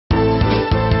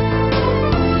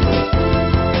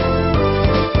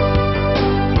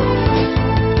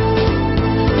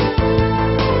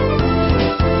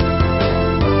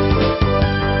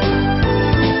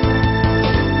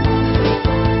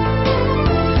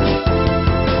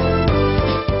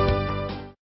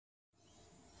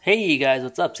Hey guys,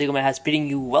 what's up? Sigma has bidding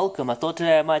you welcome. I thought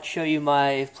today I might show you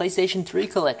my PlayStation 3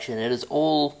 collection. It is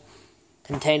all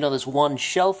contained on this one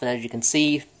shelf, and as you can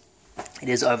see, it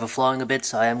is overflowing a bit,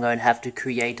 so I am going to have to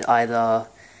create either,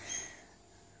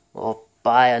 or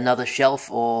buy another shelf,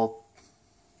 or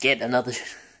get another...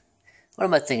 What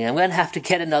am I thinking? I'm going to have to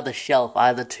get another shelf,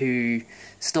 either to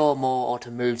store more or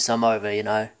to move some over, you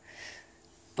know.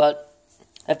 But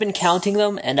I've been counting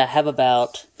them, and I have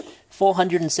about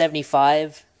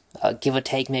 475, give or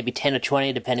take maybe 10 or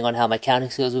 20, depending on how my counting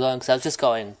skills were going, because I was just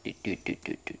going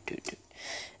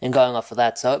and going off of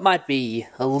that, so it might be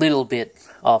a little bit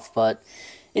off, but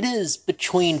it is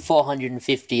between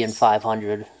 450 and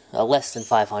 500, less than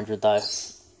 500 though.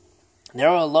 There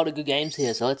are a lot of good games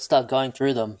here, so let's start going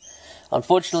through them.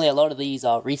 Unfortunately, a lot of these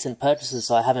are recent purchases,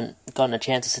 so I haven't gotten a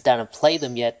chance to sit down and play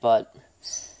them yet, but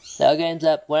there are games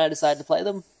that when I decide to play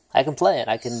them, I can play it.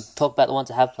 I can talk about the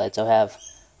ones I have played. So I have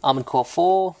Armored Core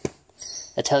 4,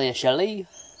 Atelier Charlie,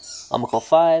 Armored Core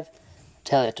 5,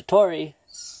 Atelier Totori,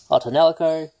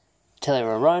 Autonelico, Atelier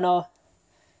Rorona,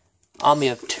 Army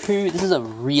of 2. This is a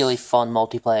really fun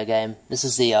multiplayer game. This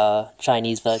is the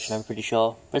Chinese version, I'm pretty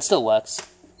sure, but it still works.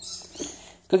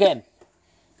 Good game.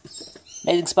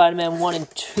 Amazing Spider-Man 1 and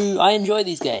 2. I enjoy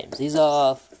these games. These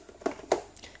are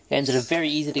games that are very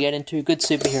easy to get into. Good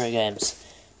superhero games.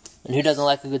 And who doesn't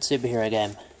like a good superhero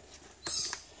game?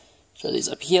 Show these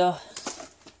up here.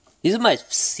 These are my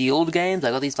sealed games. I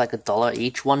got these like $1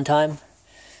 each one time.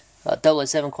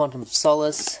 007 Quantum of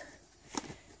Solace.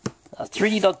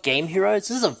 3D Dot Game Heroes.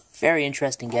 This is a very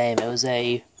interesting game. It was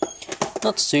a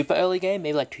not super early game,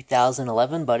 maybe like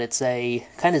 2011, but it's a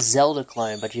kind of Zelda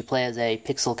clone, but you play as a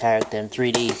pixel character in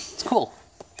 3D. It's cool.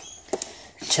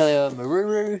 Atelier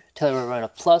Maruru, Atelier Rorona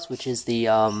Plus, which is the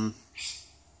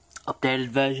updated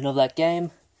version of that game.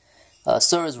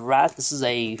 Sura's Wrath. This is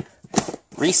a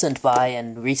recent buy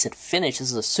and recent finish.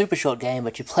 This is a super short game,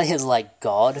 but you play as like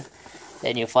God,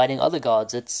 and you're fighting other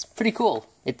gods. It's pretty cool.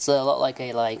 It's a lot like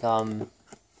a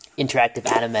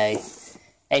interactive anime.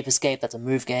 Ape Escape. That's a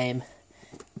move game.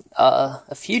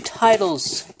 A few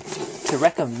titles to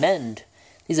recommend.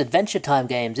 These Adventure Time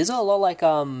games. These are a lot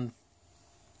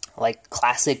like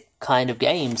classic kind of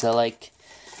games. They're like,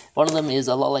 one of them is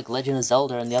a lot like Legend of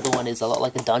Zelda, and the other one is a lot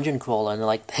like a dungeon crawler, and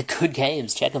they're good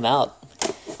games. Check them out.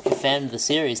 If you're a fan of the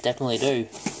series, definitely do.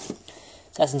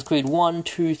 Assassin's Creed 1,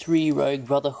 2, 3, Rogue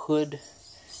Brotherhood,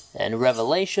 and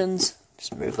Revelations.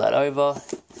 Just move that over.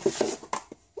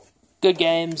 Good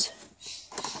games.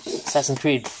 Assassin's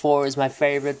Creed 4 is my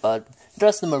favorite, but the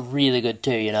rest of them are really good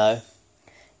too, you know.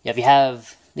 If you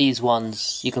have these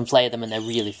ones, you can play them and they're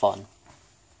really fun.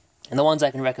 And the ones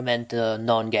I can recommend to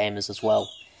non-gamers as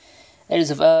well.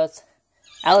 Ages of Earth,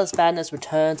 Alice Madness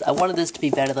Returns. I wanted this to be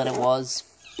better than it was.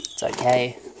 It's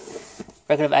okay.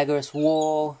 Record of Agarest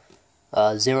War,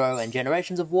 Zero and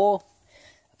Generations of War,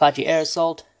 Apache Air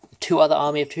Assault, 2 other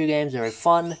Army of 2 games, very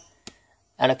fun.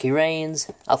 Anarchy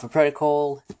Reigns, Alpha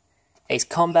Protocol, Ace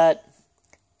Combat,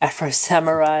 Afro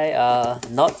Samurai,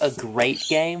 not a great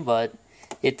game, but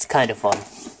it's kind of fun.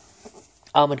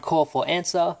 Armored Core 4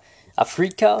 Answer,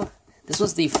 Afrika. This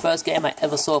was the first game I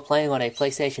ever saw playing on a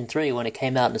PlayStation 3 when it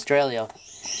came out in Australia.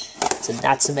 It's a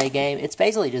Natsume game. It's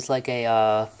basically just like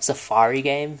a safari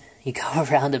game. You go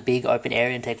around a big open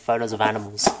area and take photos of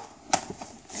animals.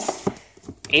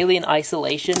 Alien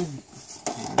Isolation.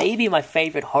 Maybe my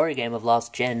favorite horror game of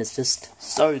last gen. It's just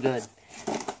so good.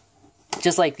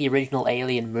 Just like the original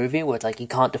Alien movie, where it's like you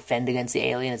can't defend against the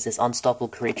alien, it's this unstoppable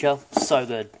creature. So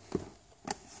good.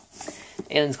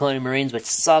 Aliens Colonial Marines, which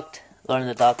sucked. Alone in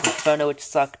the Dark Inferno, which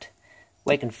sucked.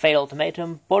 Wake and Fate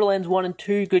Ultimatum. Borderlands 1 and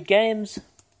 2, good games.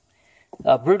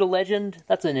 Brutal Legend,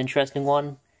 that's an interesting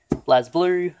one.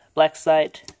 BlazBlue, Black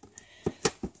Site.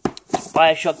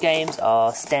 Bioshock games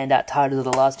are standout titles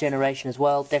of the last generation as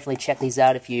well. Definitely check these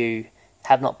out if you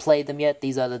have not played them yet.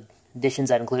 These are the editions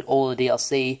that include all the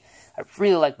DLC. I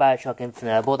really like Bioshock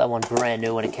Infinite. I bought that one brand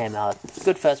new when it came out.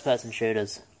 Good first-person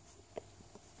shooters.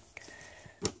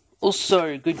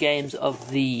 Also, good games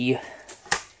of the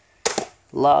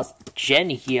last gen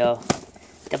here.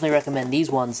 Definitely recommend these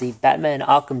ones. The Batman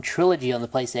Arkham Trilogy on the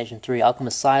PlayStation 3. Arkham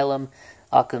Asylum,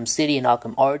 Arkham City, and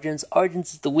Arkham Origins.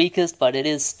 Origins is the weakest, but it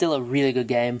is still a really good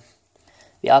game.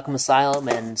 The Arkham Asylum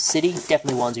and City,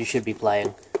 definitely ones you should be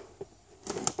playing.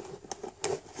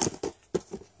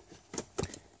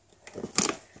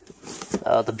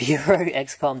 The Bureau,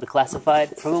 XCOM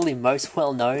Declassified, probably most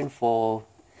well known for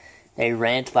a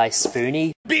rant by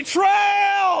Spoonie.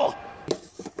 Betrayal!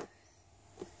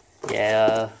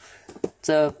 Yeah, it's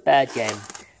a bad game.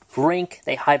 Brink,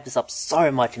 they hyped this up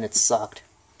so much and it sucked.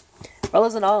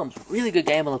 Brothers in Arms, really good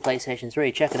game on the PlayStation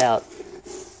 3, check it out.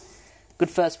 Good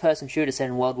first-person shooter set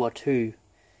in World War II.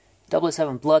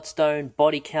 007 Bloodstone,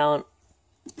 Body Count,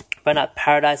 Burnout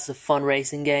Paradise is a fun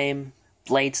racing game.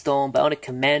 Bladestorm, Bionic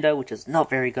Commando, which is not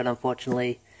very good,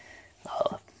 unfortunately.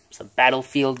 Some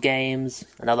Battlefield games,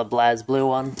 another BlazBlue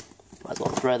one. Might as well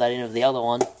throw that in with the other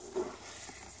one.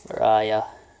 Where are ya?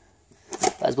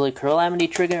 BlazBlue Calamity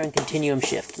Trigger and Continuum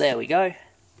Shift. There we go.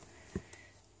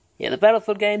 Yeah, the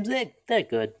Battlefield games, they're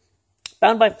good.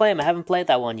 Bound by Flame, I haven't played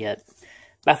that one yet.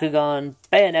 Bakugan,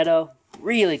 Bayonetta,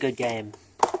 really good game.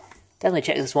 Definitely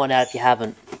check this one out if you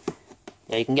haven't.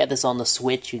 Yeah, you can get this on the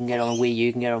Switch, you can get it on Wii U,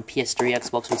 you can get it on PS3,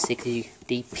 Xbox 360,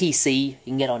 PC, you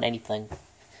can get it on anything.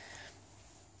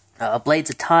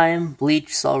 Blades of Time,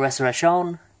 Bleach, Soul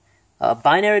Resurrection,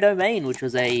 Binary Domain, which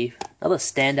was another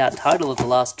standout title of the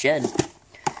last gen.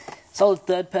 Solid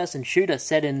third-person shooter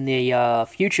set in the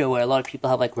future where a lot of people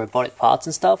have like robotic parts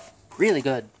and stuff. Really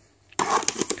good.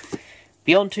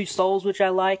 Beyond Two Souls, which I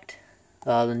liked.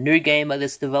 The new game by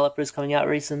this developer is coming out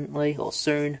recently, or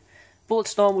soon.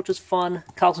 Bulletstorm, which was fun.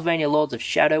 Castlevania Lords of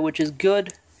Shadow, which is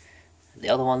good. The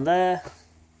other one there.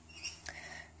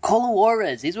 Call of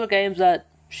Juarez. These were games that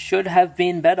should have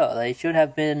been better. They should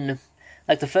have been...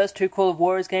 Like, the first two Call of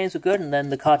Juarez games were good, and then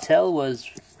the Cartel was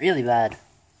really bad.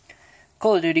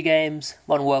 Call of Duty games,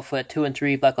 Modern Warfare 2 and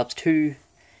 3, Black Ops 2.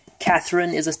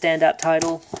 Catherine is a standout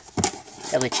title.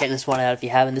 Definitely check this one out if you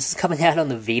haven't. This is coming out on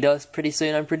the Vita pretty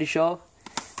soon, I'm pretty sure.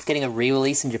 It's getting a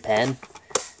re-release in Japan.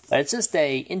 But it's just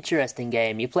a interesting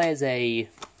game. You play as a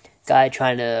guy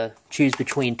trying to choose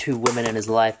between two women in his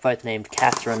life, both named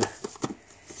Catherine.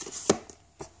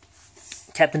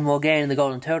 Captain Morgan and the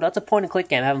Golden Turtle, that's a point-and-click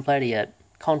game, I haven't played it yet.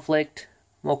 Conflict,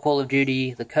 more Call of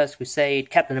Duty, The Cursed Crusade,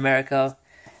 Captain America.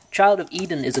 Child of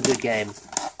Eden is a good game.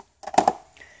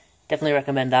 Definitely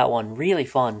recommend that one. Really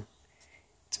fun.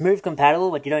 It's move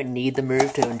compatible, but you don't need the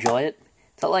move to enjoy it.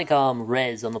 It's not like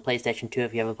Rez on the PlayStation 2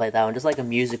 if you ever played that one. Just like a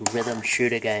music rhythm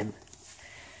shooter game.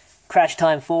 Crash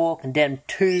Time 4, Condemned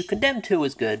 2. Condemned 2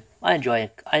 is good. I enjoy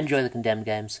the Condemned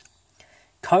games.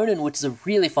 Conan, which is a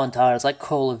really fun title. It's like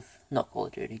not Call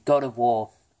of Duty, God of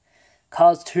War.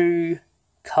 Cars 2,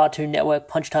 Cartoon Network,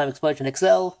 Punch Time Explosion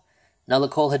XL. Another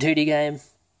Call of Duty game.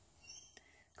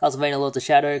 Castlevania Lords of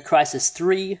Shadow, Crysis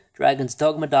 3, Dragon's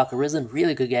Dogma, Dark Arisen,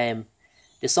 really good game.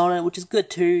 Dishonored, which is good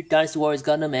too, Dynasty Warriors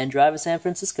Gundam, and Driver San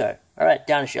Francisco. Alright,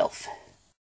 down a shelf.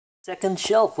 Second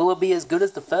shelf, will it be as good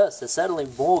as the first? There's certainly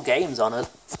more games on it.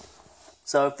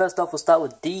 So first off, we'll start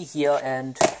with D here,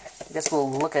 and I guess we'll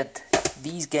look at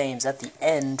these games at the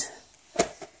end.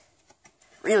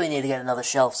 Really need to get another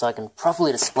shelf so I can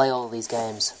properly display all of these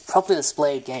games. Properly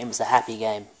displayed game is a happy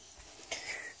game.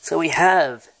 So we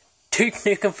have Duke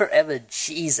Nukem Forever.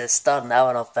 Jesus, starting that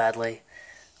one off badly.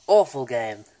 Awful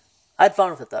game. I had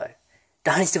fun with it though.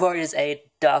 Dynasty Warriors 8,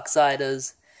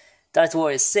 Darksiders, Dynasty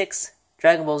Warriors 6,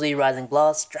 Dragon Ball Z Rising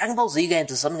Blast. Dragon Ball Z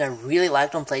games are something I really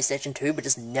liked on PlayStation 2, but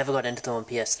just never got into them on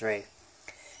PS3.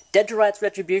 Dead to Rights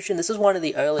Retribution. This was one of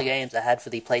the early games I had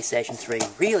for the PlayStation 3.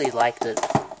 Really liked it.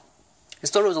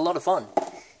 Just thought it was a lot of fun.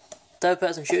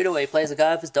 Third-person shooter where he plays a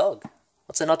guy with his dog.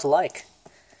 What's there not to like?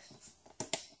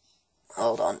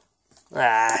 Hold on.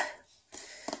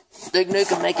 Duke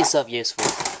Nukem, make yourself useful.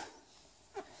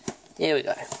 Here we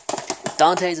go.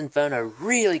 Dante's Inferno,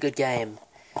 really good game.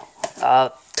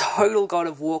 Total God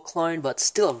of War clone, but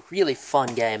still a really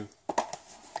fun game.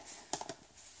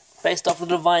 Based off of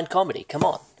the Divine Comedy, come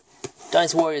on.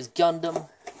 Dynasty Warriors Gundam.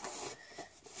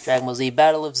 Dragon Ball Z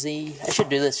Battle of Z. I should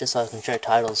do this just so I can show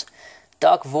titles.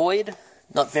 Dark Void,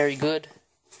 not very good.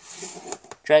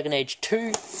 Dragon Age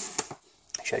 2.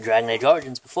 Showed Dragon Age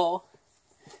Origins before.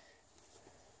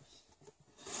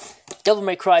 Devil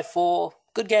May Cry 4,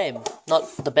 good game.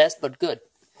 Not the best, but good.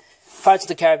 Pirates of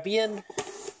the Caribbean.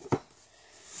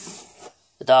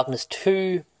 The Darkness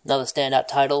 2, another standout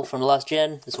title from the last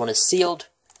gen. This one is sealed.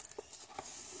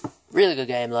 Really good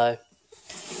game though.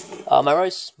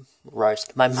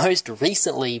 My most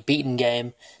recently beaten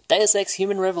game, Deus Ex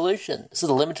Human Revolution. This is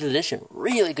a limited edition.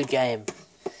 Really good game.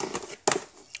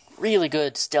 Really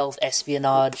good stealth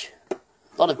espionage. A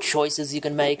lot of choices you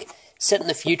can make. Set in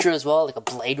the future as well, like a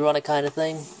Blade Runner kind of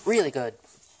thing. Really good.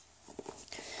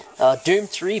 Doom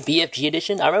 3 BFG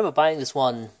edition. I remember buying this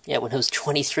one, when it was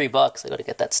 $23. I gotta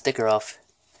get that sticker off.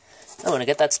 I wanna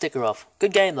get that sticker off.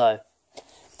 Good game though. I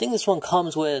think this one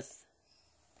comes with...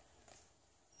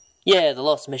 the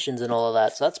Lost Missions and all of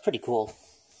that, so that's pretty cool.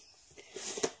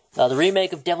 The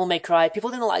remake of Devil May Cry.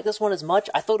 People didn't like this one as much.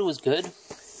 I thought it was good.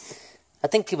 I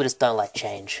think people just don't like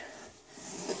change.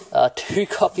 2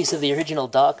 copies of the original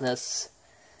Darkness,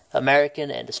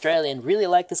 American and Australian, really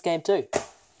like this game too.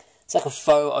 It's like a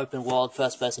faux open world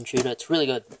first person shooter, it's really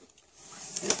good.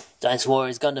 Dynasty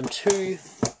Warriors Gundam 2.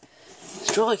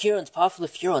 Destroy Humans, Path of the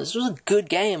Furon. This was a good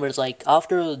game, but it's like,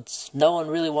 afterwards, no one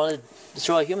really wanted to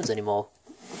destroy humans anymore.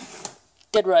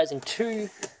 Dead Rising 2.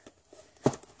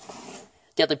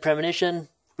 Deadly Premonition.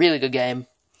 Really good game.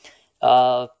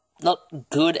 Not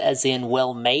good as in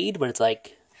well made, but it's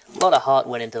like, a lot of heart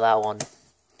went into that one.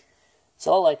 It's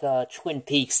all like Twin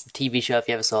Peaks, the TV show, if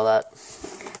you ever saw that.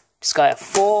 Sky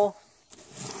 4.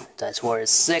 Dynasty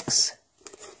Warriors 6.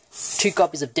 2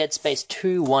 copies of Dead Space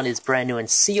 2. One is brand new and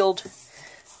sealed.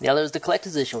 The other is the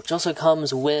Collector's Edition, which also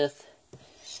comes with,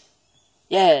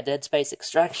 yeah, Dead Space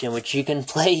Extraction, which you can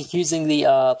play using the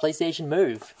PlayStation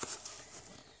Move.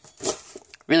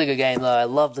 Really good game, though. I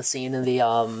love the scene in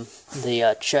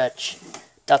the church.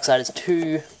 Darksiders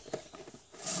 2.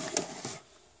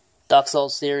 Dark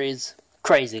Souls series,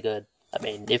 crazy good. I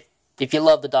mean, if you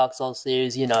love the Dark Souls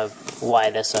series, you know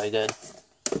why they're so good.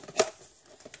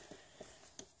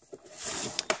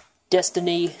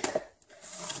 Destiny.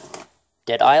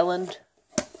 Dead Island.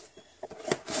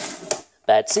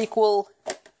 Bad Sequel.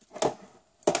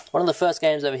 One of the first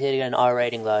games over here to get an R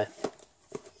rating, though.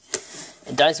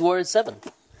 And Dynasty Warriors 7.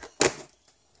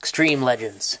 Extreme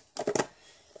Legends.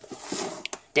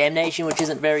 Damnation, which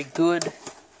isn't very good. I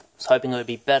was hoping it would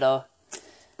be better.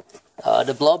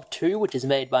 The Blob 2, which is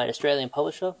made by an Australian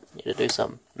publisher. Need to do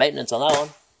some maintenance on that one.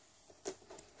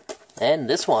 And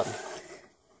this one.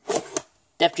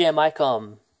 Def Jam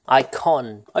Icon.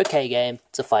 Okay game.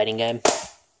 It's a fighting game.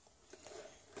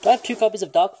 Do I have 2 copies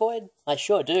of Dark Void? I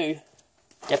sure do.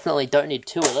 Definitely don't need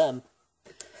 2 of them.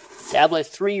 Diablo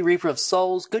 3, Reaper of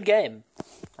Souls. Good game.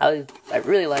 I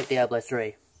really like Diablo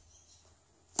 3.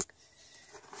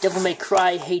 Devil May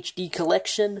Cry HD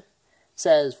Collection.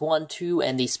 Says 1, 2,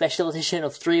 and the Special Edition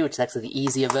of 3, which is actually the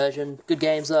easier version. Good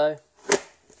games, though. Do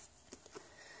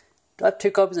I have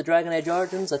 2 copies of Dragon Age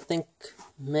Origins? I think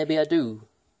maybe I do.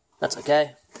 That's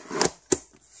okay.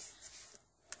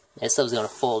 Yeah, stuff's gonna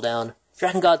fall down.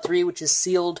 Dragon Guard 3, which is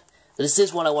sealed. This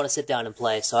is one I want to sit down and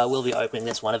play, so I will be opening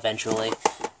this one eventually.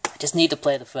 I just need to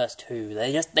play the first 2.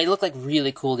 They look like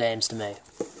really cool games to me.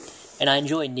 And I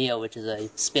enjoy Neo, which is a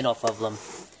spin-off of them.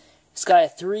 Sky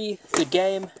 3, good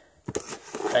game.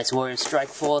 Dynasty Warriors Strike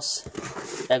Force.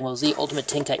 Dragon Ball Z Ultimate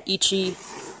Tenkaichi.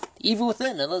 Evil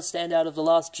Within, another standout of the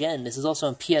last gen. This is also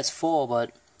on PS4,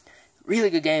 but really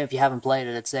good game if you haven't played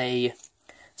it. It's a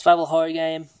survival horror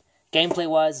game.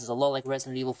 Gameplay-wise, it's a lot like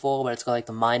Resident Evil 4, but it's got like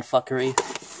the mindfuckery.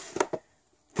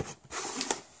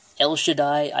 El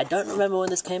Shaddai, I don't remember when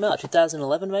this came out.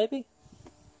 2011 maybe?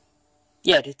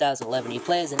 Yeah, 2011. You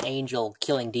play as an angel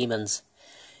killing demons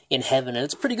in heaven, and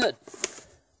it's pretty good.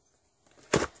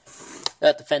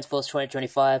 Earth Defense Force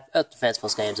 2025. Earth Defense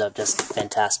Force games are just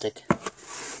fantastic.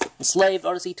 Enslaved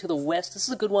Odyssey to the West. This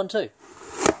is a good one too.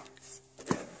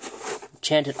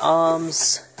 Enchanted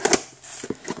Arms.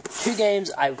 2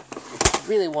 games I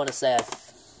really want to say I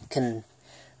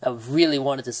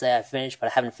finished, but I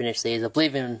haven't finished these. I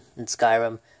believe in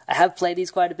Skyrim. I have played these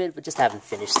quite a bit, but just haven't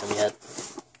finished them yet.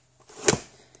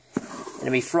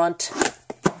 Enemy Front.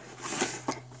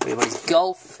 Everybody's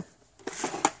Golf.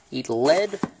 Eat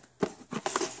Lead.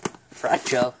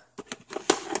 Fracture.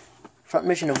 Front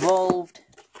Mission Evolved.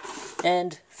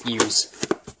 And Fuse.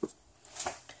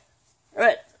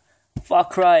 Alright. Far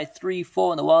Cry 3,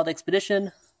 4, and the Wild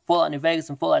Expedition. Fallout New Vegas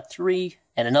and Fallout 3.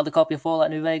 And another copy of Fallout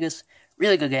New Vegas.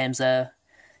 Really good games there.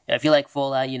 Yeah, if you like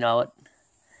Fallout, you know it.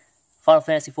 Final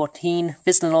Fantasy XIV.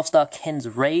 Fist of the North Star Ken's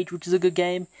Rage, which is a good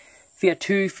game. Fear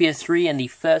 2, Fear 3, and the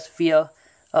first Fear.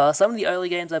 Some of the early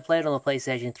games I played on the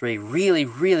PlayStation 3. Really,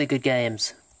 really good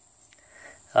games.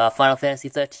 Final Fantasy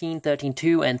 13,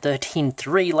 13-2, and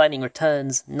 13-3, Lightning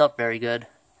Returns, not very good.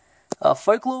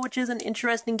 Folklore, which is an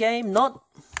interesting game, not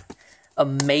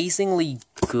amazingly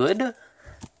good.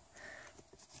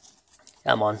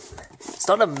 Come on. It's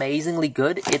not amazingly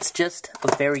good, it's just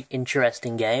a very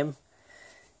interesting game.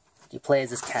 You play as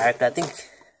this character, I think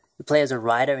you play as a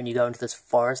rider and you go into this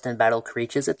forest and battle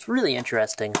creatures. It's really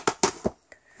interesting.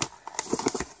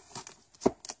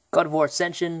 God of War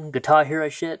Ascension, Guitar Hero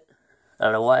shit. I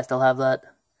don't know why I still have that.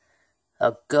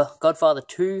 Godfather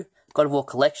 2, God of War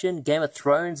Collection, Game of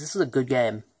Thrones, this is a good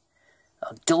game.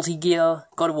 Guilty Gear,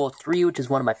 God of War 3, which is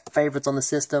one of my favorites on the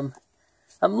system.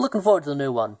 I'm looking forward to the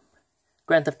new one.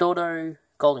 Grand Theft Auto,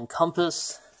 Golden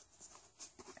Compass,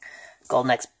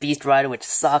 Golden Axe Beast Rider, which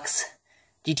sucks.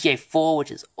 GTA 4, which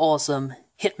is awesome.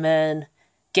 Hitman,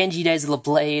 Genji Days of the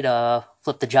Blade,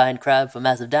 Flip the Giant Crab for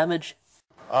massive damage.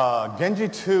 Genji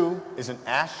 2 is an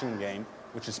action game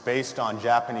which is based on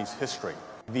Japanese history.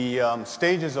 The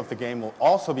stages of the game will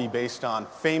also be based on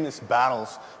famous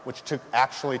battles which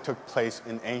actually took place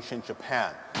in ancient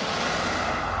Japan.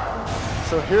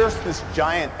 So here's this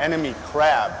giant enemy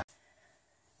crab.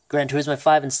 Gran Turismo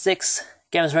 5 and 6,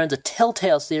 Game of Thrones, a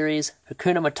Telltale series,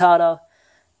 Hakuna Matata,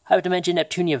 Hyperdimension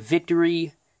Neptunia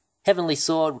Victory, Heavenly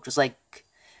Sword, which was like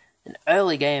an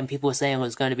early game people were saying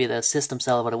was going to be the system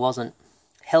seller, but it wasn't.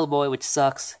 Hellboy, which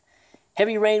sucks.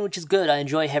 Heavy Rain, which is good. I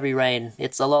enjoy Heavy Rain.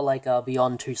 It's a lot like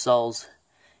Beyond Two Souls.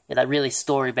 Yeah, that really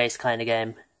story-based kind of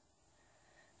game.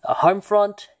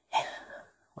 Homefront.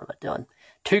 What am I doing?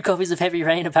 2 copies of Heavy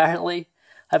Rain, apparently.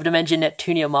 Hyperdimension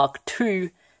Neptunia Mark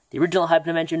II. The original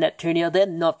Hyperdimension Neptunia, they're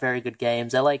not very good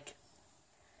games. They're like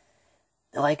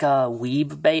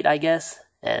weeb bait, I guess.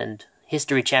 And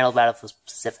History Channel Battle for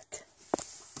Pacific.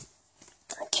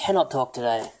 I cannot talk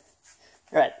today.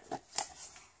 Right.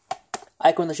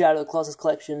 Ico and the Shadow of the Colossus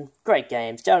Collection, great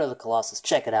games. Shadow of the Colossus,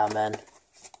 check it out, man.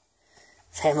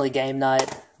 Family Game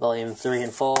Night, Volume 3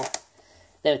 and 4.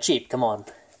 They were cheap, come on.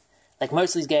 Like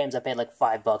most of these games I paid like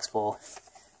 $5 for.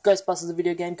 Ghostbusters, a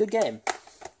video game, good game.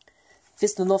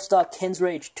 Fist of the North Star, Ken's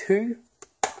Rage 2.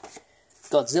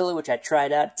 Godzilla, which I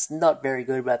tried out, it's not very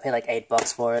good, but I paid like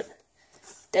 $8 for it.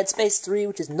 Dead Space 3,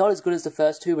 which is not as good as the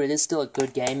first two, but it is still a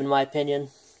good game in my opinion.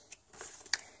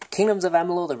 Kingdoms of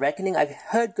Amalur: The Reckoning, I've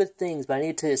heard good things, but I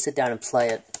need to sit down and play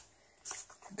it.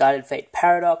 Guided Fate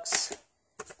Paradox,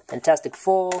 Fantastic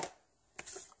Four,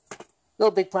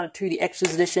 Little Big Planet 2, the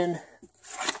Extras Edition,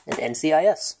 and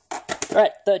NCIS.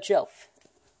 Alright, third shelf.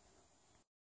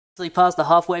 Actually past the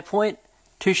halfway point,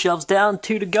 2 shelves down,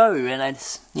 2 to go, and I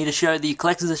just need to show the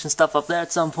collector's edition stuff up there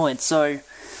at some point, so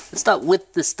let's start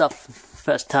with this stuff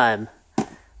first time.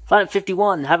 Planet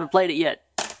 51, haven't played it yet.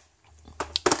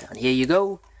 Down here you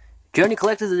go. Journey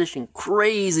Collector's Edition,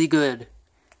 crazy good.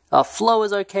 Flow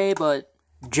is okay, but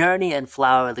Journey and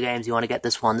Flower are the games you want to get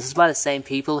this one. This is by the same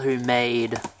people who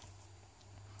made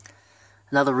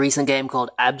another recent game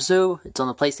called Abzu. It's on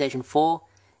the PlayStation 4,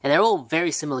 and they're all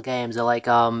very similar games. They're like,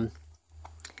 you're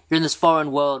in this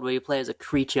foreign world where you play as a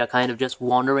creature kind of just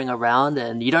wandering around,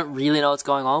 and you don't really know what's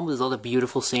going on, but there's all the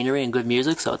beautiful scenery and good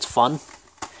music, so it's fun.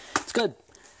 It's good.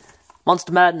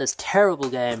 Monster Madness, terrible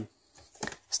game.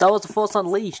 Star Wars The Force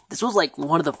Unleashed. This was like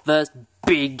one of the first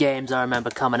big games I remember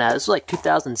coming out. This was like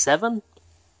 2007?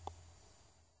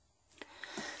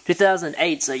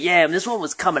 2008, so yeah, when this one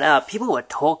was coming out, people were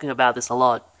talking about this a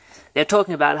lot. They were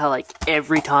talking about how like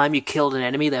every time you killed an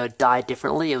enemy, they would die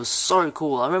differently. It was so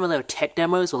cool. I remember there were tech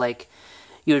demos where like,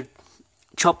 you would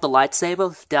chop the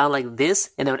lightsaber down like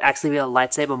this, and there would actually be a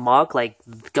lightsaber mark like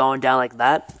going down like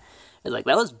that. It was like,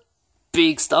 that was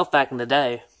big stuff back in the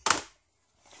day.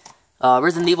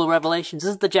 Resident Evil Revelations.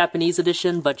 This is the Japanese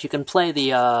edition, but you can play the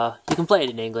you can play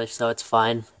it in English, so it's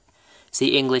fine.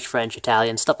 See English, French,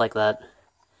 Italian, stuff like that.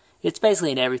 It's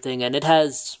basically in everything, and it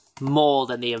has more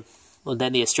than the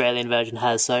Australian version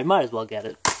has, so you might as well get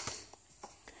it.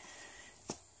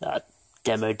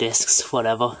 Demo discs,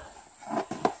 whatever.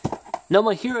 No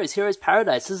More Heroes, Heroes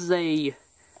Paradise. This is a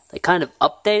kind of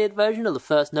updated version of the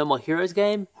first No More Heroes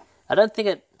game. I think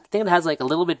it has like a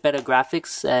little bit better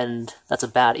graphics, and that's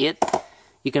about it.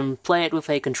 You can play it with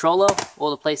a controller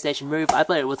or the PlayStation Move. I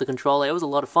played it with the controller. It was a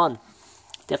lot of fun.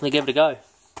 Definitely give it a go.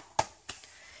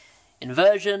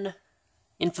 Inversion,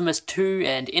 Infamous 2,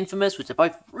 and Infamous, which are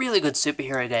both really good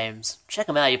superhero games. Check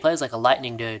them out. You play as like a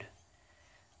lightning dude.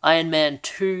 Iron Man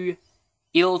 2,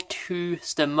 Il 2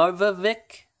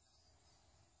 Sturmovik,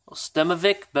 or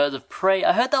Sturmovik, Birds of Prey.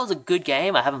 I heard that was a good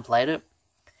game. I haven't played it.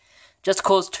 Just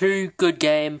Cause 2, good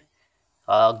game.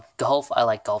 Golf, I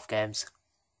like golf games.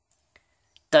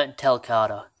 Don't Tell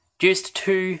Carter. Juiced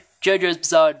 2, JoJo's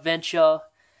Bizarre Adventure.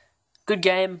 Good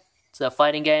game. It's a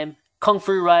fighting game. Kung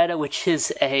Fu Rider, which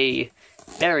is a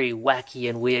very wacky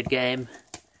and weird game.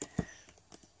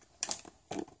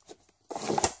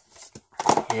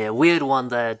 Yeah, weird one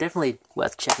though. Definitely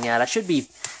worth checking out. I should be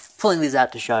pulling these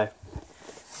out to show.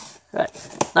 Right.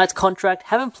 Knight's Contract.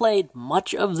 Haven't played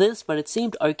much of this, but it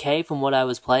seemed okay from what I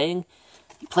was playing.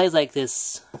 He plays like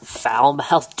this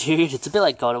foul-mouthed dude. It's a bit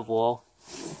like God of War.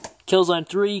 Killzone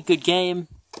 3, good game.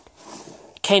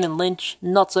 Kane and Lynch,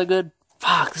 not so good.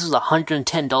 Fuck, this was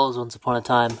 $110 once upon a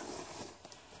time.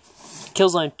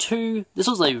 Killzone 2, this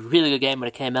was a really good game when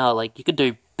it came out. Like, you could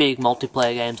do big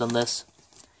multiplayer games on this.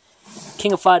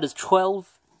 King of Fighters 12.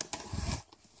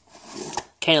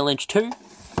 Kane and Lynch 2.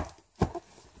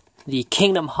 The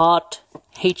Kingdom Heart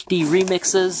HD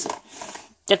remixes.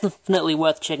 Definitely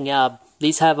worth checking out.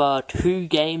 These have 2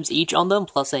 games each on them,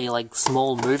 plus a like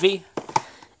small movie.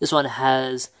 This one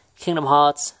has Kingdom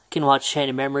Hearts Chain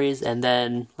of Memories, and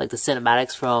then like the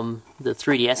cinematics from the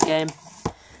 3DS game.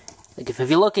 Like if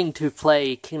you're looking to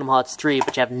play Kingdom Hearts 3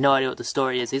 but you have no idea what the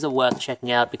story is, these are worth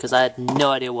checking out because I had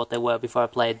no idea what they were before I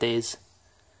played these.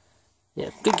 Yeah,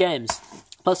 good games.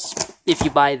 Plus, if you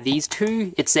buy these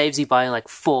two, it saves you buying like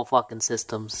 4 fucking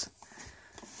systems.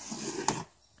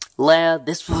 Lair,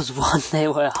 this was one they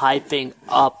were hyping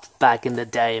up back in the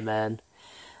day, man.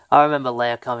 I remember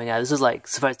Lair coming out. This was like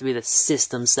supposed to be the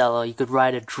system seller. You could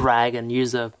ride a dragon,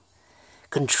 use a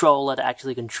controller to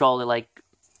actually control it. Like,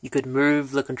 you could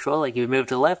move the controller. Like, you move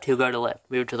to the left, he'll go to the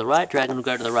left. Move to the right, dragon will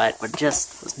go to the right. But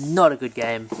just was not a good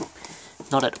game.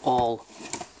 Not at all.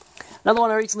 Another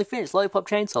one I recently finished, Lollipop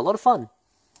Chainsaw. A lot of fun.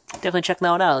 Definitely check that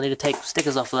one out. I need to take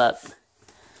stickers off of that.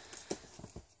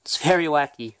 It's very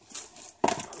wacky.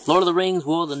 Lord of the Rings,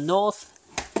 War of the North.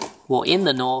 War in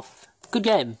the North. Good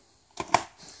game.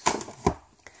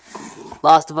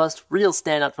 Last of Us, real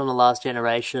standout from the last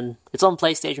generation. It's on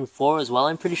PlayStation 4 as well,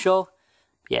 I'm pretty sure.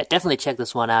 Yeah, definitely check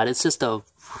this one out. It's just a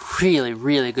really,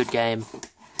 really good game.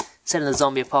 Set in the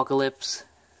zombie apocalypse.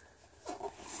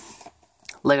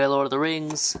 Lego Lord of the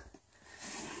Rings.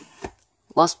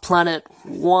 Lost Planet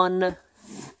 1,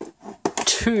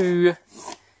 2,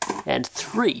 and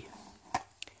 3.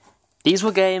 These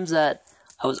were games that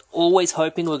I was always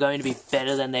hoping were going to be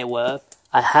better than they were.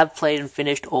 I have played and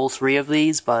finished all 3 of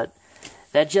these, but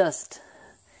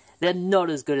they're not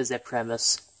as good as their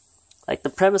premise. Like, the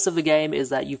premise of the game is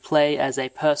that you play as a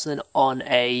person on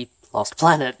a lost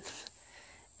planet,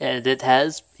 and it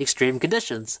has extreme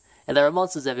conditions. And there are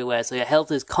monsters everywhere, so your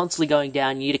health is constantly going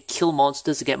down. You need to kill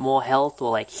monsters to get more health,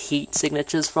 or like heat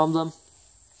signatures from them.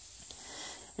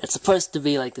 It's supposed to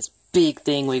be like this big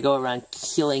thing where you go around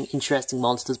killing interesting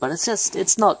monsters, but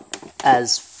it's not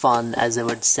as fun as it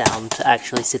would sound to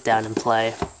actually sit down and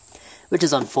play, which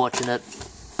is unfortunate.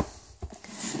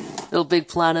 Little Big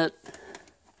Planet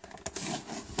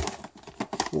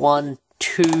 1,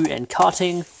 2, and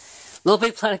karting. Little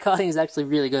Big Planet karting is actually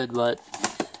really good, but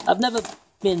I've never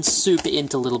been super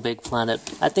into Little Big Planet.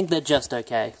 I think they're just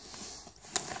okay.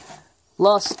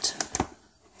 Lost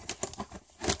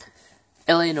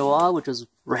LA Noire, which was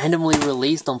randomly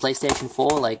released on PlayStation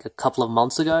 4 like a couple of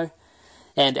months ago,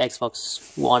 and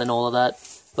Xbox One and all of that,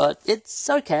 but it's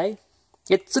okay.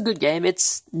 It's a good game.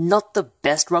 It's not the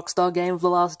best Rockstar game of the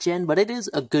last gen, but it is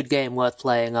a good game worth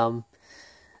playing.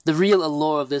 The real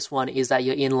allure of this one is that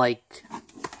you're in like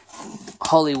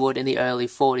Hollywood in the early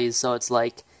 40s, so it's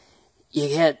like you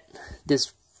get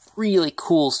this really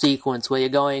cool sequence where you're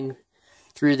going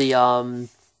through the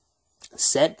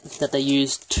set that they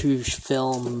used to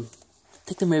film, I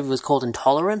think the movie was called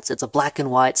Intolerance. It's a black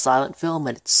and white silent film,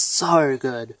 and it's so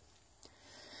good. It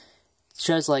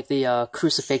shows like the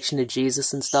crucifixion of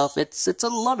Jesus and stuff. It's a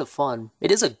lot of fun.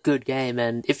 It is a good game,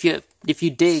 and if you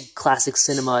dig classic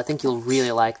cinema, I think you'll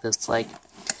really like this. Like,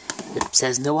 it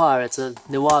says noir, it's a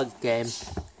noir game.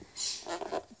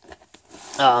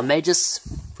 Magus,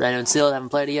 brand new and sealed, haven't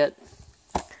played it yet.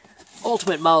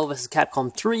 Ultimate Marvel vs.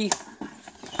 Capcom 3.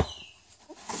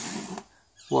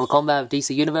 Mortal Kombat of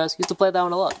DC Universe, used to play that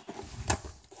one a lot.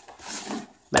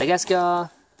 Madagascar.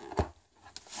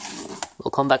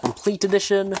 Mortal Kombat Complete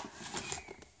Edition.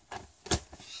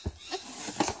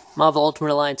 Marvel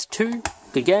Ultimate Alliance 2,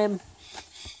 good game.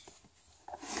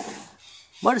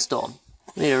 Motorstorm,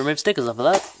 we need to remove stickers off of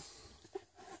that.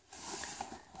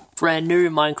 Brand new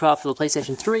Minecraft for the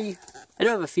PlayStation 3. I do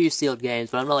have a few sealed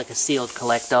games, but I'm not like a sealed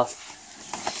collector.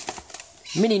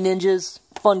 Mini Ninjas,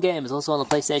 fun game, is also on the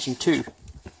PlayStation 2.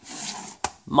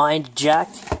 Mind Jack.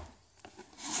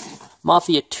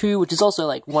 Mafia 2, which is also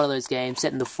like one of those games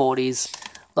set in the 40s.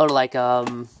 A lot of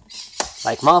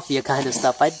like Mafia kind of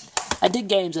stuff. I dig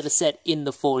games that are set in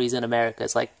the 40s in America.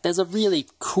 It's like, there's a really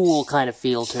cool kind of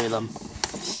feel to them.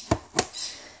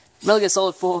 Metal Gear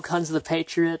Solid 4, Guns of the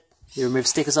Patriot. You remove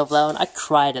stickers off that one. I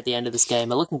cried at the end of this game,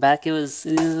 but looking back, it is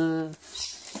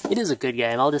a good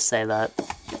game, I'll just say that.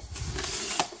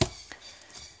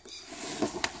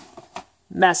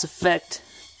 Mass Effect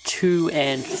 2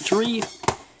 and 3.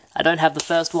 I don't have the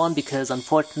first one because,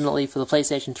 unfortunately, for the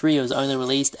PlayStation 3, it was only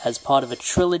released as part of a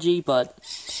trilogy, but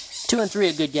 2 and 3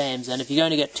 are good games, and if you're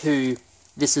going to get 2,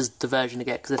 this is the version to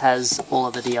get, because it has all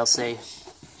of the DLC.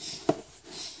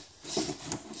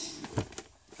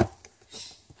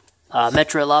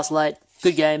 Metro Last Light,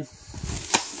 good game.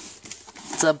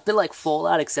 It's a bit like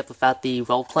Fallout, except without the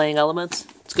role-playing elements.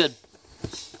 It's good.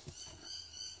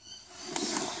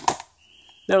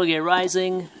 Metal Gear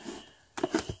Rising.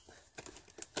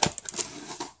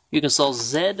 You Can Solve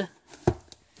Z.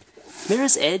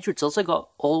 Mirror's Edge, which also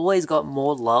always got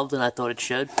more love than I thought it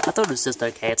should. I thought it was just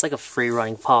okay. It's like a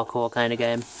free-running parkour kind of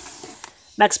game.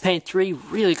 Max Payne 3,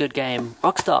 really good game.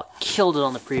 Rockstar killed it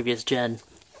on the previous gen.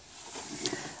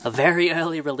 A very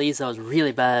early release that was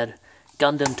really bad.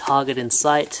 Gundam Target in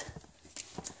Sight.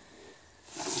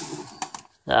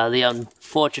 The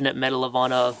unfortunate Medal of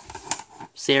Honor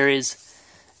series.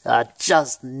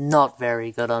 Just not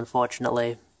very good,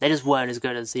 unfortunately. They just weren't as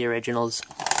good as the originals.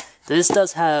 So this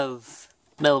does have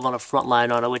Medal of Honor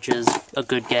Frontline on it, which is a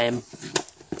good game.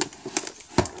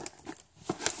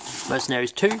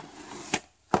 Mercenaries 2.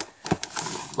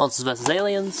 Monsters vs.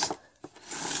 Aliens.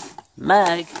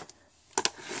 Mag.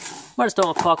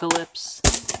 Motorstorm Apocalypse.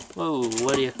 Whoa,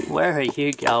 where are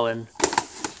you going?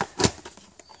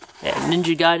 Yeah,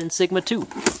 Ninja Gaiden Sigma 2.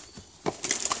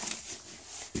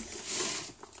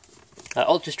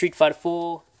 Ultra Street Fighter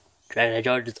 4. Dragon Age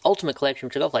Origins Ultimate Collection,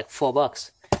 which I got for like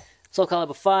 $4. Soul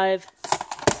Calibur 5.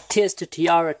 Tears to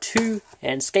Tiara 2.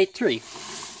 And Skate 3.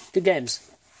 Good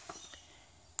games.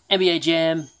 NBA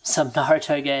Jam. Some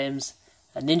Naruto games.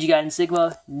 Ninja Gaiden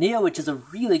Sigma. Neo, which is a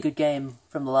really good game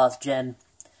from the last gen.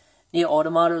 Neo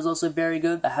Automata is also very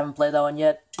good. I haven't played that one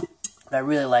yet. But I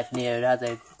really like Neo. It has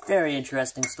a very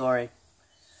interesting story.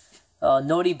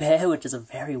 Naughty Bear, which is a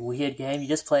very weird game. You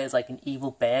just play as like an evil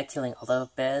bear killing other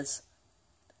bears.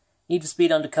 Need for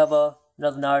Speed Undercover,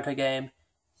 another Naruto game.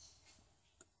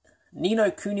 Ni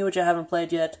no Kuni, which I haven't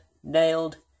played yet.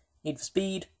 Nailed. Need for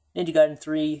Speed. Ninja Gaiden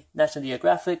 3. National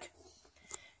Geographic.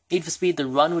 Need for Speed The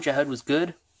Run, which I heard was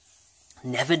good.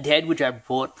 Never Dead, which I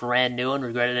bought brand new and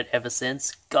regretted it ever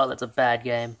since. God, that's a bad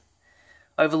game.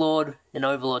 Overlord and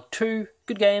Overlord 2.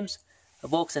 Good games.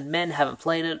 Orcs and Men, haven't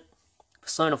played it.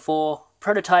 Persona 4.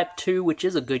 Prototype 2, which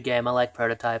is a good game. I like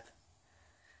Prototype.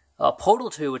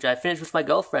 Portal 2, which I finished with my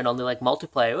girlfriend on the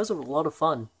multiplayer. It was a lot of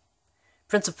fun.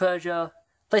 Prince of Persia.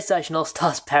 PlayStation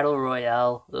All-Stars Battle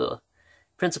Royale. Ugh.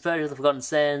 Prince of Persia The Forgotten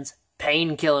Sands.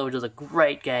 Painkiller, which was a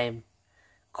great game.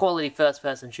 Quality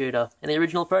first-person shooter. And the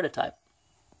original Prototype.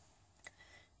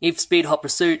 Need for Speed Hot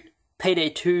Pursuit. Payday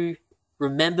 2.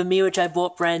 Remember Me, which I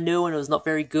bought brand new and it was not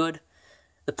very good.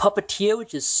 The Puppeteer,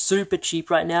 which is super cheap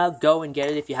right now. Go and get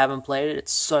it if you haven't played it.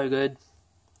 It's so good.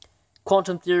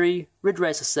 Quantum Theory, Ridge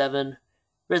Racer 7,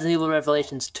 Resident Evil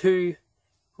Revelations 2,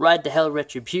 Ride to Hell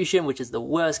Retribution, which is the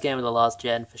worst game of the last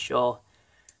gen for sure.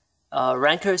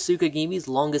 Ranko Tsukagimi's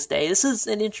Longest Day. This is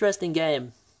an interesting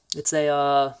game. It's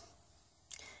an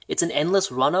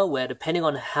endless runner where depending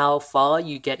on how far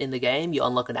you get in the game, you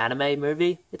unlock an anime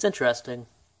movie. It's interesting.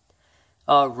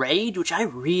 Rage, which I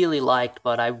really liked,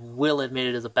 but I will admit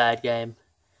it is a bad game.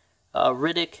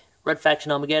 Riddick, Red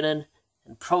Faction Armageddon,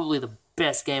 and probably the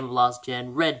best game of last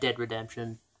gen, Red Dead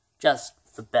Redemption. Just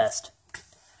the best.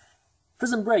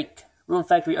 Prison Break, Ruin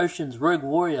Factory Oceans, Rogue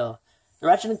Warrior, the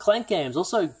Ratchet & Clank games,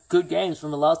 also good games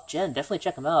from the last gen, definitely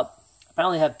check them out. I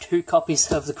apparently have 2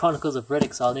 copies of the Chronicles of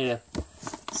Riddick, so I'll need to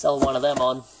sell one of them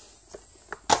on.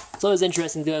 It's always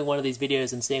interesting doing one of these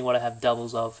videos and seeing what I have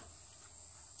doubles of.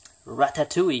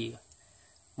 Ratatouille.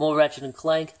 More Ratchet &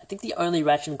 Clank. I think the only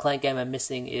Ratchet & Clank game I'm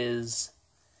missing is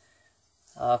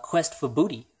Quest for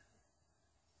Booty,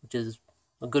 which is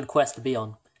a good quest to be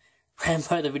on.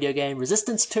 Rambo the video game.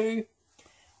 Resistance 2.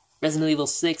 Resident Evil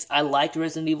 6. I liked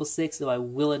Resident Evil 6, though I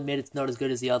will admit it's not as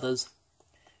good as the others.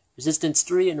 Resistance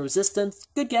 3 and Resistance.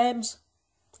 Good games.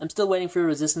 I'm still waiting for a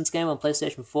Resistance game on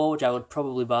PlayStation 4, which I would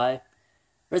probably buy.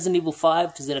 Resident Evil 5,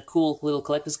 which is in a cool little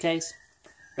collector's case.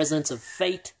 Resonance of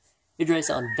Fate. Ridge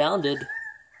Racer Unbounded.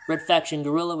 Red Faction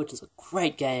Guerrilla, which is a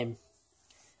great game.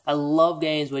 I love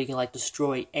games where you can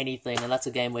destroy anything, and that's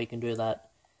a game where you can do that.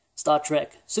 Star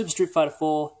Trek, Super Street Fighter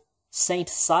 4, Saint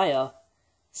Seiya,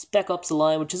 Spec Ops The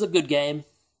Line, which is a good game.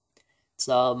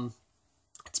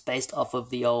 It's based off of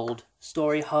the old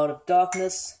story Heart of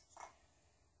Darkness,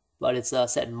 but it's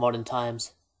set in modern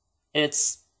times. And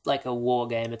it's like a war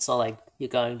game. It's not like you're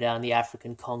going down the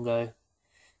African Congo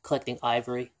collecting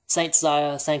ivory. Saint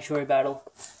Seiya, Sanctuary Battle.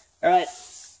 Alright,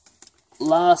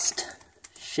 last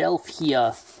shelf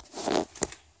here.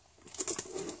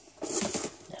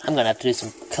 I'm gonna have to do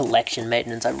some collection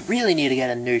maintenance. I really need to get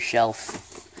a new shelf.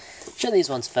 Show these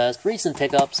ones first. Recent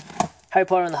pickups. Harry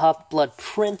Potter and the Half-Blood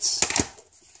Prince.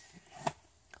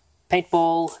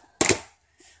 Paintball.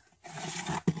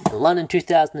 London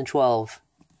 2012.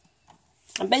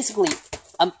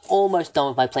 I'm almost done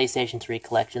with my PlayStation 3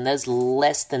 collection. There's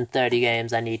less than 30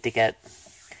 games I need to get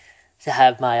to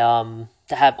have my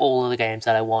to have all of the games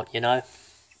that I want, you know.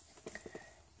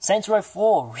 Saints Row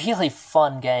 4, really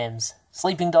fun games.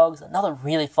 Sleeping Dogs, another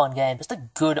really fun game. Just a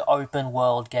good open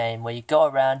world game where you go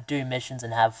around, do missions,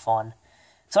 and have fun.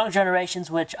 Sonic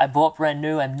Generations, which I bought brand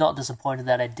new. I'm not disappointed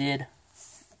that I did.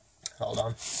 Hold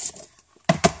on.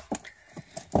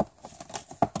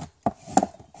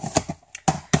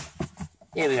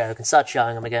 Here we go, we can start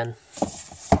showing them again.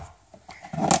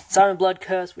 Siren Blood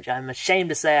Curse, which I'm ashamed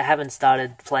to say I haven't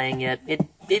started playing yet.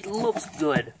 It looks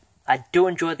good. I do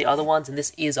enjoy the other ones, and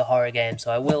this is a horror game,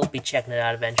 so I will be checking it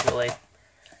out eventually.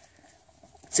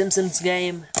 Simpsons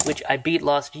game, which I beat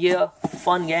last year.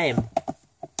 Fun game.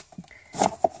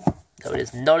 Though it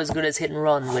is not as good as Hit and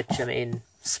Run, which, I mean,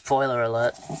 spoiler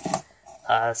alert.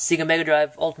 Sega Mega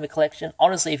Drive Ultimate Collection.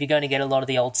 Honestly, if you're going to get a lot of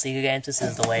the old Sega games, this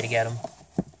is the way to get them.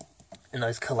 In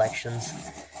those collections.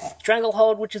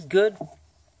 Stranglehold, which is good.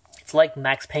 It's like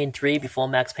Max Payne 3 before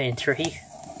Max Payne 3.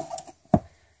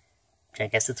 Which I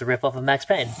guess it's a rip-off of Max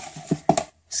Payne.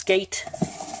 Skate.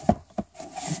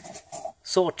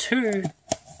 Saw 2.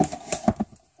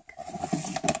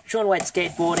 Shaun White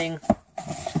skateboarding.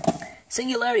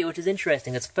 Singularity, which is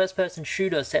interesting. It's a first-person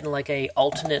shooter set in like a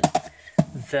alternate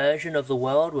version of the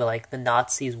world where like the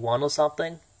Nazis won or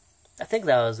something. I think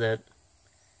that was it.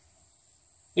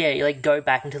 Yeah, you like go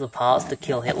back into the past to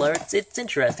kill Hitler. It's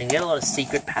interesting. You get a lot of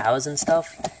secret powers and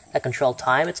stuff that control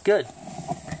time. It's good.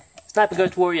 Sniper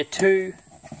Ghost Warrior 2.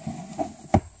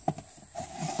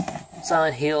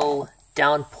 Silent Hill,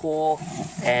 Downpour,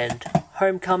 and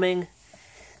Homecoming.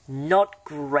 Not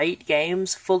great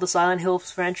games for the Silent Hill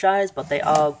franchise, but they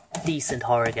are decent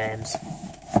horror games.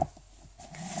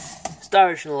 Star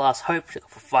Ocean: The Last Hope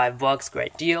for $5,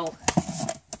 great deal.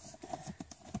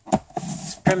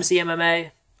 Supremacy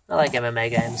MMA, I like MMA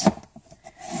games.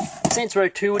 Saints Row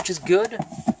 2, which is good.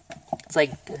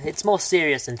 It's more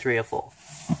serious than 3 or 4.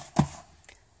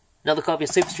 Another copy of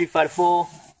Super Street Fighter 4.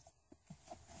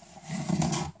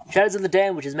 Shadows of the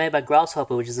Dam, which is made by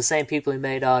Grasshopper, which is the same people who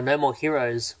made No More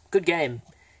Heroes. Good game.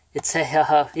 It's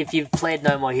if you've played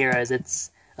No More Heroes,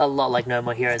 it's a lot like No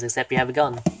More Heroes, except you have a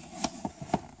gun.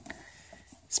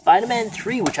 Spider-Man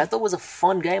 3, which I thought was a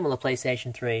fun game on the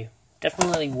PlayStation 3.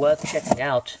 Definitely worth checking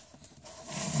out.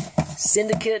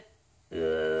 Syndicate,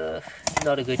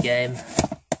 not a good game.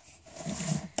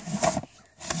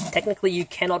 Technically, you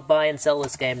cannot buy and sell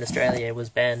this game in Australia. It was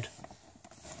banned.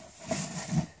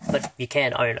 But you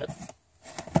can own it.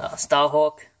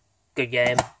 Starhawk, good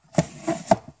game.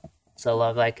 So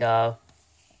it's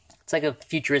like a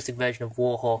futuristic version of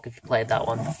Warhawk if you played that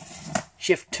one.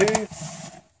 Shift 2,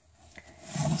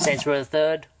 Saints Row the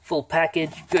 3rd, full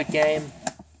package, good game.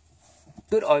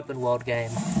 Good open world game.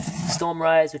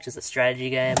 Stormrise, which is a strategy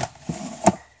game.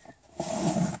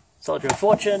 Soldier of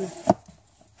Fortune.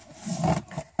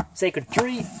 Sacred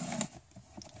 3.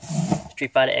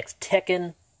 Street Fighter X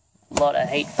Tekken. A lot of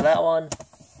hate for that one.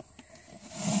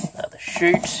 The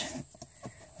Shoot.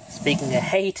 Speaking of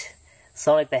hate,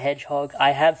 Sonic the Hedgehog.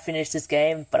 I have finished this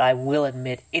game, but I will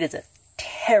admit it is a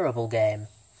terrible game.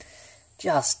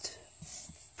 Just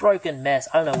broken mess.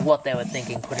 I don't know what they were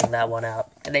thinking putting that one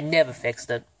out, and they never fixed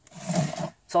it.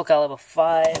 Soul Calibur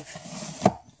 5.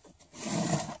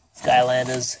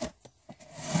 Skylanders.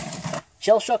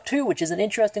 Shell Shock 2, which is an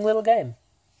interesting little game.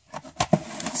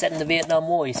 Set in the Vietnam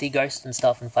War, you see ghosts and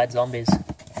stuff and fight zombies.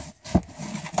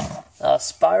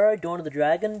 Spyro, Dawn of the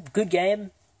Dragon, good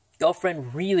game.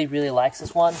 Girlfriend really, really likes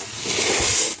this one.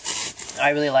 I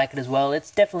really like it as well.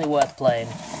 It's definitely worth playing.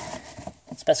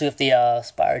 Especially with the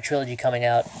Spyro trilogy coming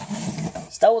out.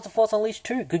 Star Wars The Force Unleashed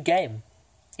 2, good game.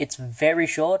 It's very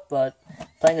short, but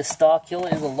playing a Star Killer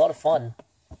is a lot of fun.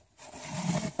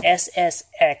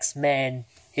 SSX, man.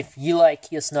 If you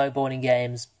like your snowboarding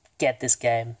games, get this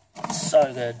game.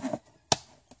 So good.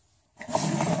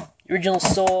 The original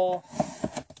Saw.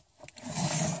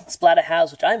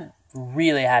 Splatterhouse, which I'm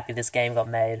really happy this game got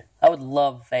made. I would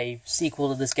love a sequel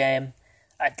to this game.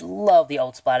 I love the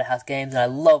old Splatterhouse games, and I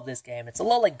love this game. It's a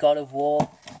lot like God of War,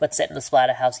 but set in the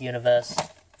Splatterhouse universe.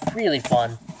 Really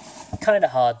fun. Kinda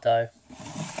hard, though.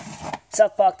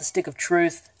 South Park: The Stick of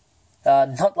Truth.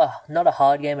 Not a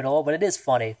hard game at all, but it is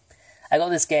funny. I got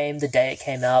this game the day it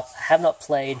came out. I have not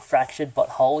played Fractured But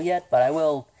Whole yet, but I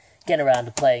will get around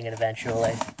to playing it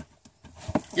eventually.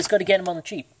 Just got to get them on the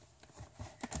cheap.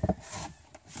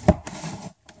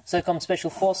 SOCOM Special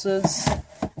Forces.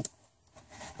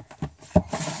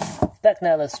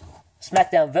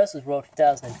 SmackDown vs. Raw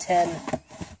 2010.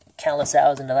 Countless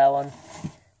hours into that one.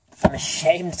 I'm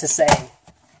ashamed to say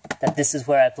that this is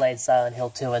where I played Silent Hill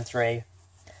 2 and 3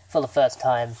 for the first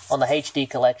time on the HD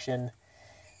collection.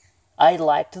 I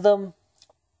liked them,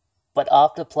 but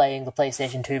after playing the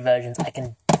PlayStation 2 versions, I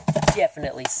can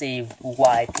definitely see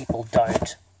why people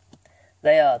don't.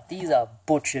 These are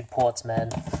butchered ports,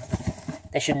 man.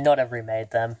 They should not have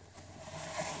remade them.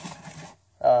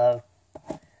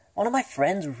 One of my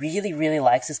friends really, really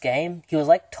likes this game. He was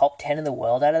like top 10 in the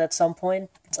world at it at some point.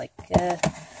 It's like,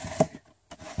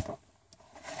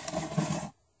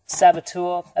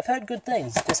 Saboteur. I've heard good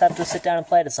things. Just have to sit down and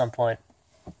play it at some point.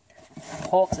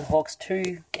 Hawks and Hawks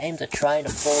 2. Games are trying to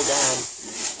fall down.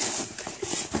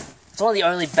 It's one of the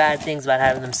only bad things about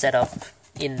having them set up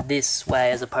in this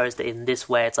way as opposed to in this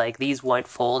way. It's like, these won't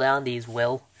fall down, these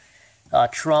will.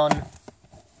 Tron.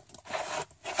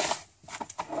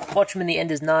 Watchmen: The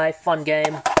End Is Nigh, fun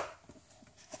game.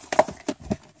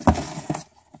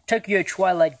 Tokyo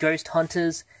Twilight Ghost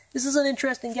Hunters. This is an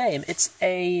interesting game. It's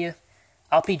a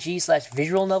RPG slash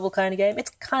visual novel kind of game. It's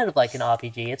kind of like an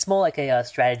RPG. It's more like a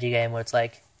strategy game where it's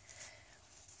like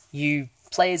you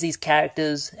play as these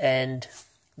characters and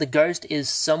the ghost is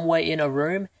somewhere in a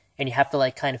room and you have to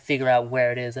like kind of figure out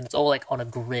where it is, and it's all like on a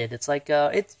grid. It's like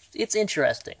it's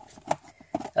interesting.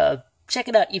 Check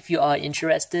it out if you are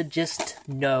interested. Just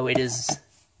know it is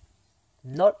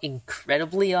not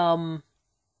incredibly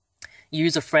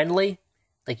user friendly.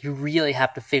 Like, you really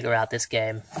have to figure out this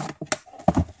game.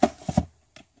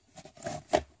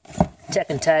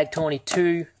 Tekken Tag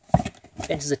 22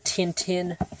 enters a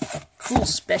Tintin. Cool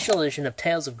special edition of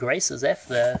Tales of Grace's F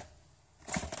there.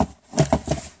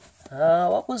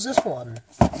 What was this one?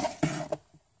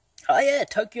 Oh yeah,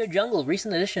 Tokyo Jungle,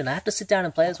 recent edition. I have to sit down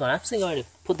and play this one. I'm actually going to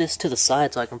put this to the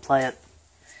side so I can play it.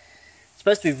 It's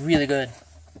supposed to be really good.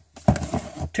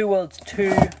 Two Worlds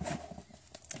 2.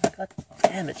 God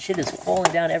damn it, shit is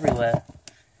falling down everywhere.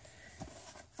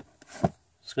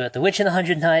 So we got The Witcher and the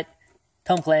 100 Knight,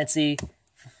 Tom Clancy,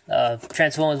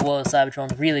 Transformers War of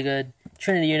Cybertron, really good,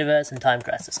 Trinity Universe, and Time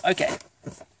Crisis. Okay.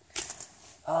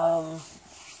 I'm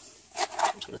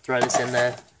just going to throw this in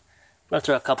there. I'm going to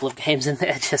throw a couple of games in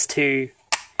there just to...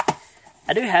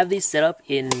 I do have these set up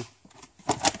in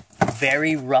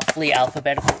very roughly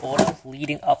alphabetical order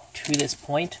leading up to this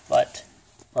point, but...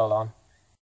 hold on.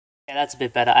 Yeah, that's a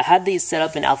bit better. I had these set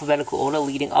up in alphabetical order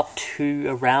leading up to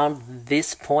around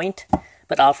this point,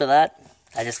 but after that,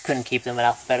 I just couldn't keep them in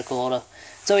alphabetical order.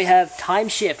 So we have Time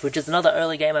Shift, which is another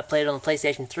early game I played on the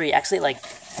PlayStation 3. Actually, like,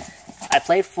 I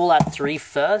played Fallout 3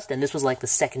 first, and this was like the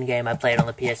second game I played on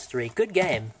the PS3. Good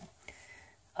game.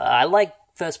 I like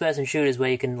first-person shooters where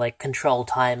you can, like, control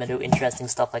time and do interesting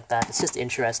stuff like that. It's just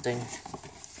interesting.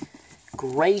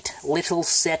 Great little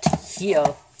set here.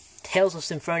 Tales of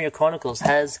Symphonia Chronicles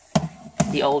has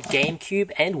the old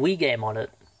GameCube and Wii game on it.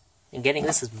 And getting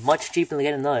this is much cheaper than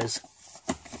getting those.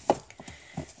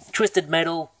 Twisted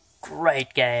Metal,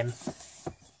 great game.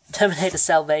 Terminator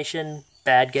Salvation,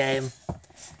 bad game.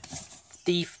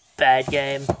 Thief, bad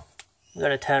game. I'm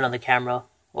going to turn on the camera,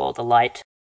 or the light.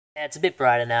 Yeah, it's a bit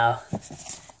brighter now.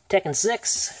 Tekken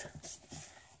 6.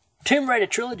 Tomb Raider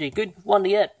Trilogy, good one to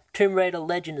get. Tomb Raider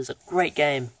Legend is a great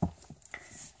game.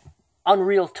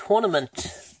 Unreal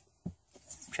Tournament,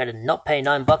 which I did not pay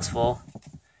 $9 for.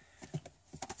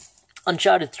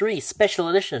 Uncharted 3 Special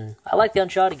Edition. I like the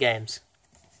Uncharted games.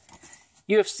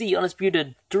 UFC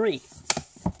Undisputed 3.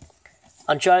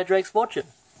 Uncharted Drake's Fortune.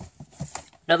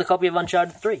 Another copy of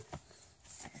Uncharted 3.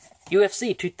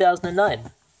 UFC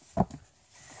 2009.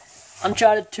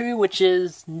 Uncharted 2, which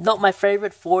is not my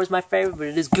favorite. 4 is my favorite, but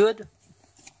it is good.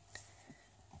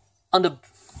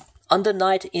 Under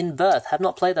Night in Birth. Have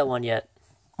not played that one yet.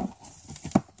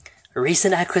 A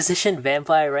recent acquisition,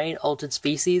 Vampire Reign Altered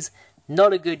Species.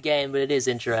 Not a good game, but it is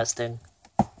interesting.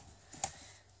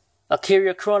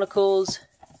 Valkyria Chronicles.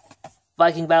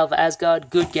 Viking Battle for Asgard.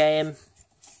 Good game.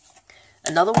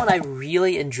 Another one I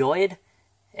really enjoyed,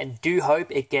 and do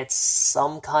hope it gets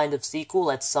some kind of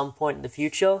sequel at some point in the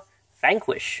future.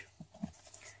 Vanquish.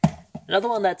 Another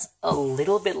one that's a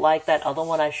little bit like that other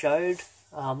one I showed.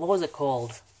 What was it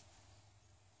called?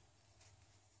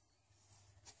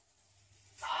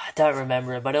 I don't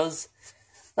remember it, but it was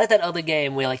like that other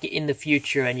game where, like, you're in the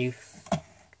future and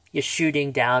you're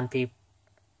shooting down people.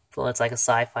 It's like a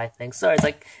sci-fi thing. Sorry, it's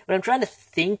like when I'm trying to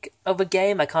think of a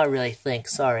game, I can't really think.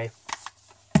 Sorry,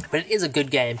 but it is a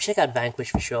good game. Check out Vanquish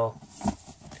for sure.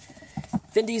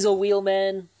 Vin Diesel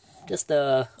Wheelman, just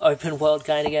a open world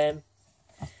kind of game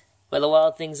where the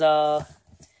wild things are.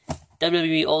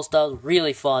 WWE All Stars,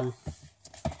 really fun.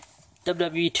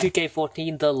 WWE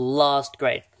 2K14, the last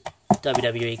great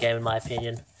WWE game in my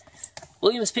opinion.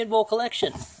 Williams Pinball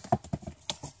Collection.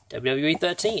 WWE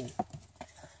 13.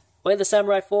 Way of the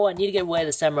Samurai 4, I need to get Way of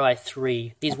the Samurai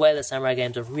 3. These Way of the Samurai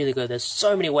games are really good. There's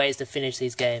so many ways to finish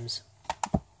these games.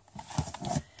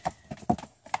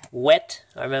 Wet,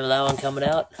 I remember that one coming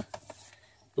out.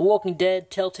 The Walking Dead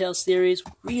Telltale series,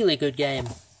 really good game.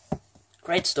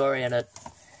 Great story in it.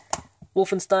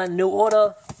 Wolfenstein New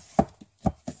Order.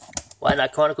 White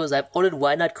Knight Chronicles. I've ordered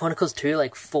White Knight Chronicles 2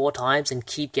 like 4 times and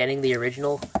keep getting the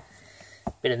original.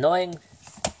 Bit annoying.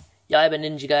 Yaiba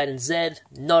Ninja Gaiden Z.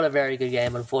 Not a very good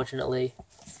game, unfortunately.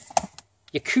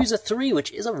 Yakuza 3,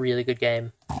 which is a really good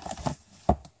game.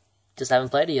 Just haven't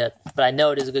played it yet, but I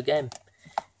know it is a good game.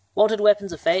 Wanted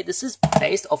Weapons of Fate. This is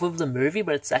based off of the movie,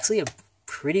 but it's actually a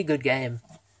pretty good game.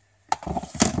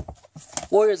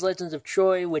 Warriors Legends of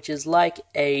Troy, which is like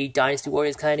a Dynasty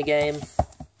Warriors kind of game.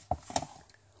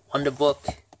 Wonder Book.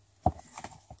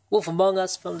 Wolf Among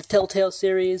Us from the Telltale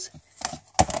series.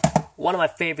 One of my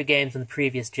favorite games in the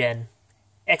previous gen.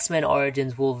 X-Men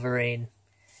Origins Wolverine.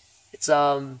 It's,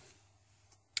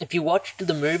 if you watched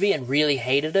the movie and really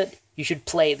hated it, you should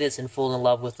play this and fall in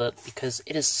love with it, because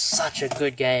it is such a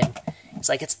good game. It's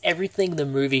like, it's everything the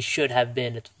movie should have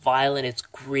been. It's violent, it's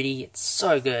gritty, it's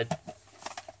so good.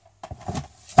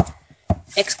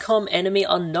 XCOM Enemy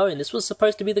Unknown. This was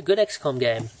supposed to be the good XCOM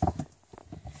game.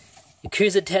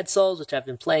 Yakuza Dead Souls, which I've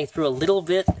been playing through a little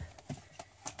bit.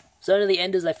 Zone of the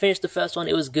Enders, I finished the first one,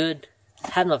 it was good.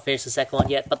 Have not finished the second one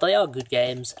yet, but they are good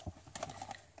games.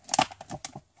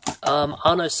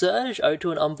 Arno Surge, Ode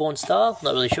to an Unborn Star,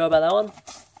 not really sure about that one.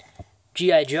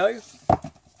 G.I. Joe.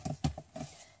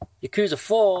 Yakuza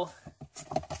 4.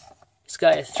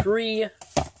 Disgaea 3.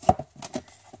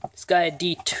 Disgaea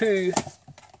D2.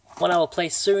 One I will play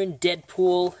soon,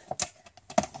 Deadpool.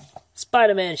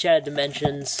 Spider-Man Shattered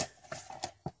Dimensions.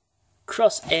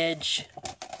 Cross Edge.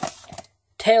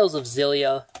 Tales of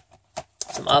Xillia.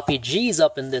 Some RPGs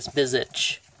up in this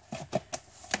bizitch.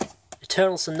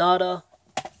 Eternal Sonata.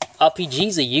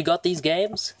 RPGs, you got these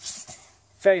games?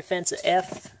 Fairy Fencer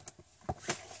F.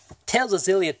 Tales of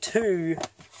Xillia 2.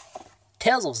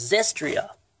 Tales of Zestria.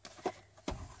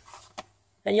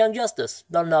 And Young Justice,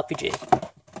 not an RPG.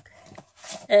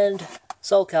 And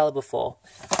Soul Calibur 4.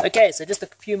 Okay, so just a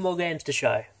few more games to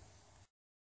show.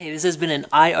 Hey, this has been an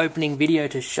eye-opening video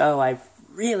to show. I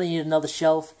really need another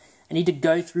shelf. I need to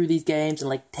go through these games and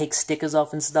like take stickers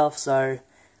off and stuff, so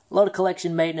a lot of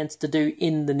collection maintenance to do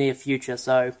in the near future,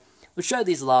 so we'll show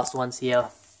these last ones here.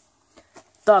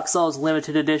 Dark Souls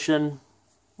Limited Edition.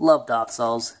 Love Dark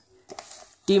Souls.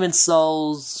 Demon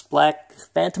Souls Black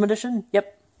Phantom Edition.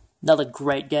 Yep, another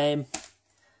great game.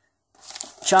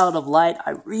 Child of Light.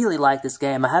 I really like this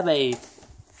game. I have a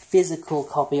physical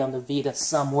copy on the Vita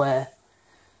somewhere.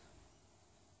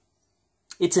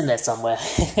 It's in there somewhere.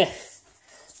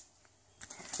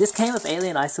 This came with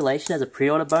Alien Isolation as a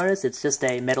pre-order bonus. It's just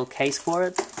a metal case for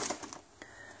it.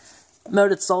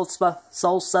 Murdered Soul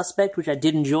Suspect, which I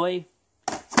did enjoy.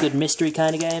 Good mystery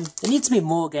kind of game. There needs to be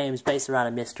more games based around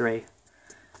a mystery.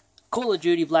 Call of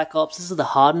Duty Black Ops. This is the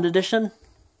Hardened Edition.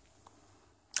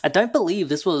 I don't believe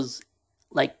this was,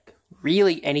 like,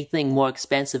 really anything more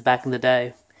expensive back in the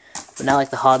day. But now,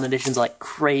 like, the Hardened Edition's, like,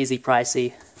 crazy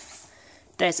pricey.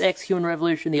 Deus Ex Human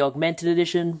Revolution, the Augmented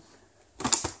Edition.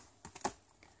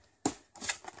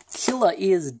 Killer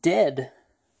is Dead.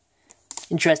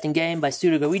 Interesting game by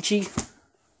Suda Goichi.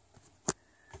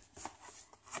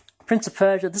 Prince of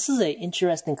Persia. This is an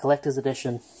interesting collector's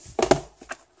edition.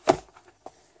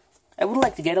 I would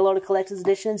like to get a lot of collector's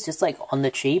editions, just like on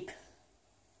the cheap.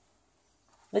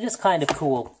 They're just kind of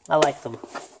cool. I like them.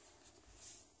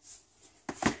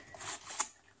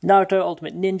 Naruto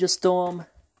Ultimate Ninja Storm.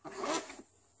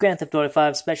 Grand Theft Auto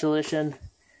 5 Special Edition.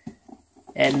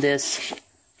 And this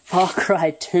Far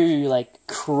Cry 2, like,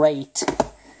 crate.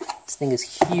 This thing is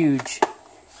huge.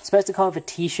 It's supposed to come with a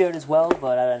t-shirt as well,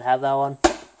 but I don't have that one.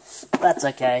 That's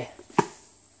okay.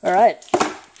 Alright.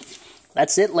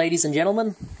 That's it, ladies and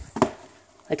gentlemen.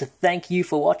 I'd like to thank you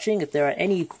for watching. If there are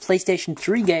any PlayStation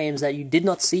 3 games that you did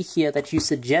not see here that you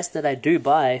suggest that I do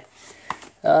buy,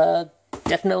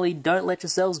 definitely don't let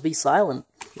yourselves be silent.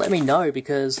 Let me know,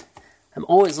 because I'm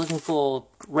always looking for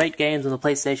great games on the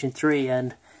PlayStation 3,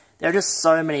 and there are just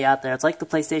so many out there. It's like the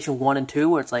PlayStation 1 and 2,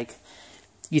 where it's like,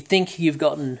 you think you've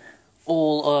gotten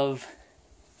all of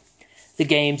the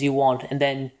games you want, and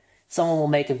then someone will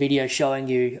make a video showing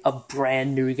you a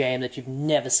brand new game that you've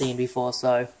never seen before.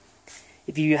 So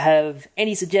if you have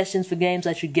any suggestions for games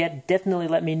I should get, definitely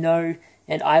let me know,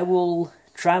 and I will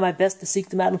try my best to seek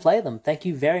them out and play them. Thank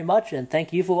you very much, and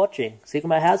thank you for watching. Secret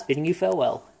My House, bidding you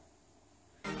farewell.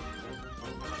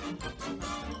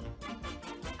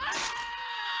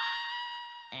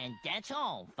 And that's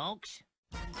all, folks.